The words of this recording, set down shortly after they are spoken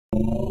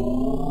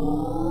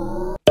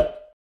So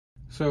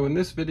in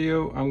this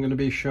video, I'm going to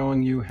be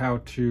showing you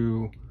how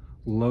to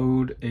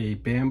load a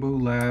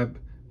Bambu Lab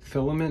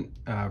filament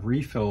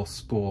refill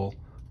spool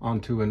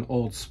onto an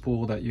old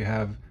spool that you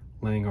have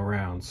laying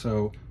around.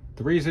 So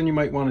the reason you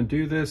might want to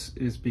do this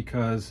is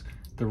because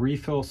the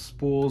refill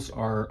spools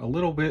are a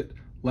little bit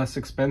less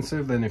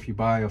expensive than if you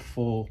buy a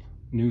full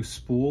new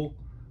spool,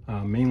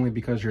 mainly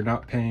because you're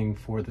not paying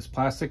for this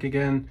plastic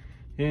again,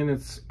 and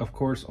it's of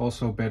course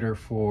also better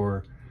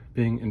for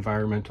being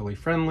environmentally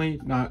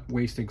friendly, not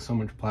wasting so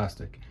much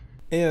plastic.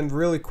 And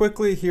really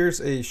quickly,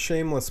 here's a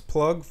shameless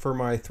plug for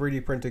my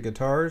 3D printed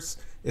guitars.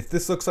 If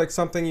this looks like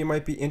something you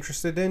might be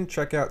interested in,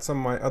 check out some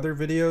of my other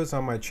videos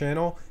on my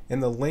channel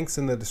and the links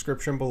in the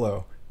description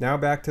below. Now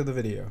back to the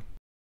video.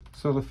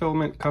 So the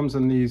filament comes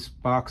in these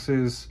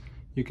boxes.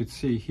 You can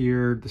see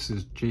here, this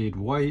is jade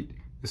white.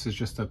 This is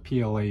just a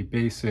PLA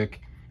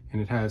basic,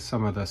 and it has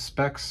some of the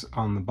specs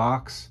on the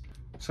box.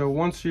 So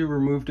once you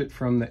removed it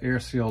from the air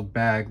sealed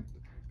bag,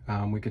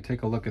 we could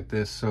take a look at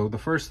this. So the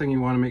first thing you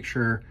want to make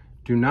sure,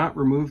 do not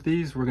remove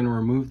these. We're going to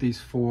remove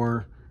these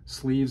 4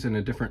 sleeves in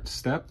a different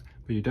step,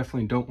 but you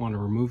definitely don't want to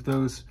remove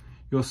those.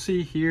 You'll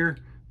see here,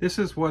 this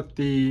is what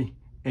the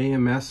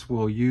AMS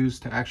will use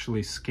to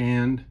actually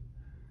scan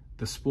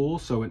the spool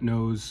so it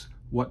knows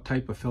what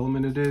type of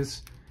filament it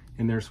is.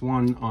 And there's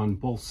one on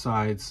both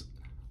sides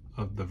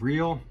of the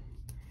reel.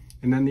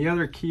 And then the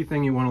other key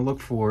thing you want to look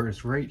for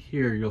is right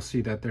here, you'll see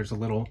that there's a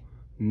little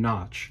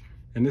notch.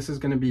 And this is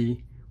going to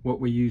be what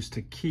we use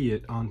to key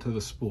it onto the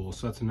spool.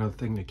 So that's another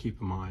thing to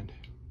keep in mind.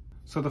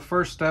 So the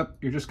first step,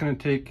 you're just going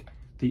to take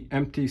the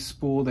empty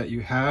spool that you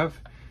have,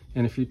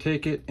 and if you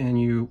take it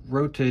and you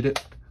rotate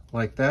it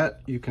like that,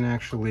 you can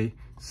actually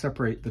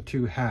separate the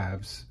 2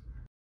 halves.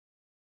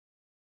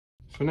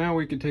 So now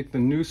we can take the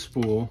new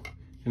spool,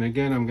 and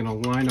again I'm going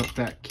to line up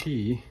that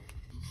key.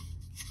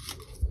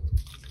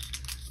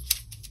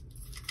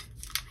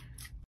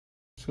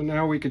 So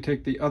now we could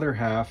take the other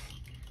half,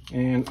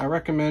 and I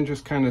recommend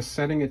just kind of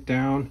setting it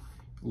down,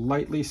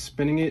 lightly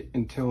spinning it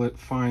until it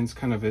finds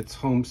kind of its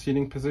home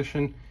seating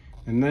position,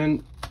 and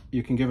then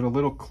you can give it a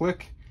little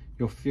click.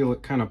 You'll feel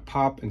it kind of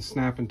pop and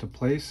snap into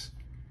place,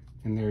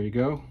 and there you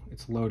go,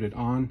 it's loaded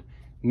on.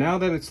 Now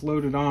that it's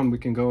loaded on, we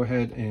can go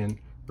ahead and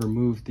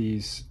remove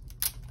these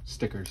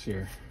stickers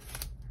here.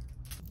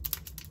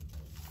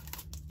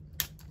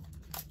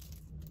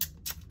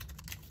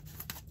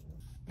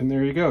 And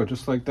there you go,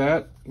 just like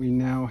that, we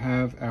now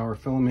have our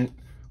filament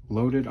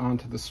loaded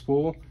onto the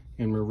spool,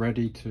 and we're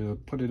ready to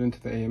put it into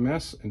the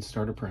AMS and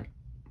start a print.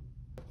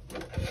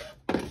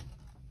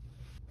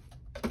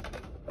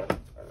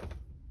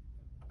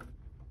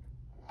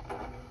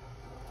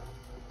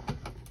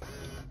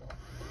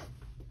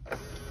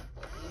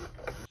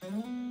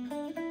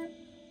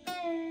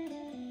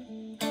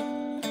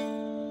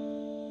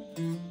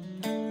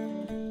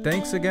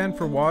 Thanks again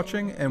for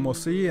watching, and we'll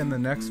see you in the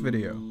next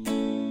video.